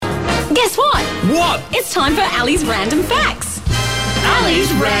Guess what? What? It's time for Ali's Random Facts. Ali's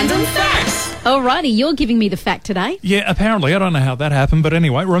Random Facts. Alrighty, you're giving me the fact today. Yeah, apparently. I don't know how that happened, but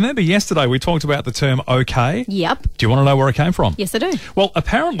anyway, remember yesterday we talked about the term OK? Yep. Do you want to know where it came from? Yes, I do. Well,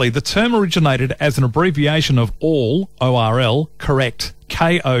 apparently the term originated as an abbreviation of all, O-R-L, correct,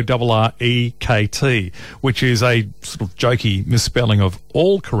 K-O-R-R-E-K-T, which is a sort of jokey misspelling of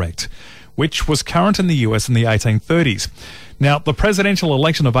all correct, which was current in the US in the 1830s. Now, the presidential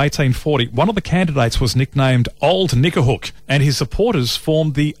election of 1840, one of the candidates was nicknamed Old Nickerhook, and his supporters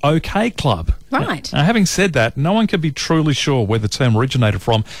formed the OK Club. Right. Now, having said that, no one can be truly sure where the term originated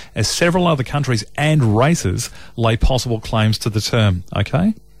from, as several other countries and races lay possible claims to the term.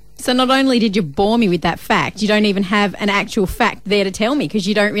 Okay? So not only did you bore me with that fact, you don't even have an actual fact there to tell me because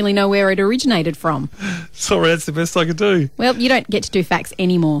you don't really know where it originated from. Sorry, that's the best I could do. Well, you don't get to do facts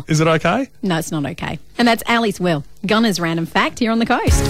anymore. Is it okay? No, it's not okay. And that's Ali's Gunners Random Fact here on the coast.